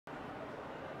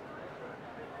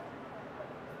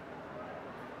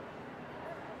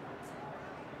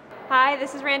Hi,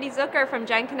 this is Randy Zucker from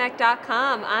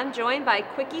GenConnect.com. I'm joined by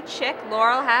Quickie Chick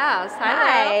Laurel House.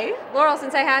 Hi. Laurel. Laurel,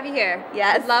 since I have you here,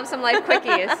 yes. I'd love some life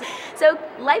quickies. So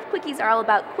life quickies are all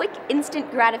about quick, instant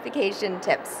gratification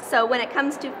tips. So when it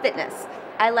comes to fitness,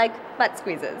 I like butt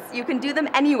squeezes. You can do them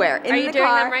anywhere. Are you doing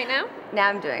them right now? Now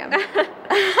I'm doing them.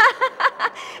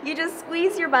 You just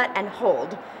squeeze your butt and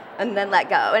hold, and then let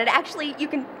go. And it actually, you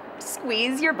can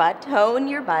squeeze your butt, tone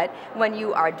your butt when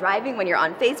you are driving, when you're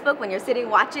on Facebook, when you're sitting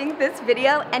watching this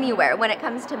video, anywhere. When it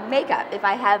comes to makeup, if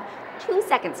I have 2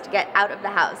 seconds to get out of the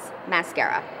house,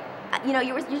 mascara. You know,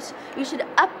 you should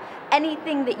up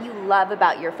anything that you love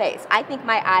about your face. I think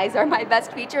my eyes are my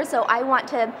best feature, so I want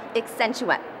to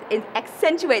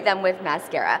accentuate them with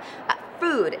mascara.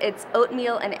 Food, it's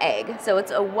oatmeal and egg. So it's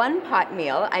a 1-pot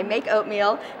meal. I make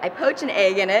oatmeal, I poach an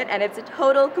egg in it, and it's a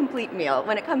total complete meal.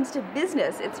 When it comes to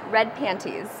business, it's red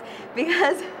panties,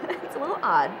 because it's a little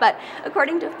odd, but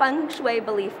according to feng shui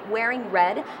belief, wearing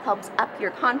red helps up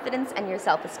your confidence and your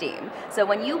self-esteem. So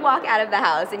when you walk out of the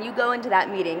house and you go into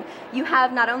that meeting, you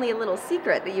have not only a little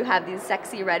secret that you have these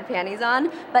sexy red panties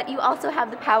on, but you also have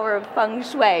the power of feng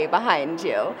shui behind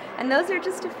you. And those are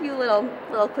just a few little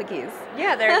quickies.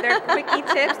 Yeah, they're quickie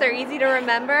tips. They're easy to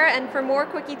remember. And for more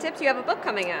quickie tips, you have a book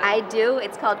coming out. I do.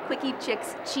 It's called Quickie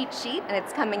Chick's Cheat Sheet, and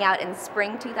it's coming out in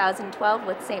spring 2012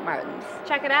 with St. Martin's.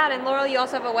 Check it out. And Laurel, you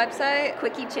also have a website?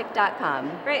 QuickieChick.com.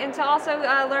 Great. And to also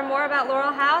learn more about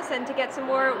Laurel House and to get some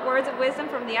more words of wisdom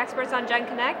from the experts on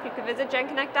GenConnect, you can visit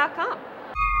GenConnect.com.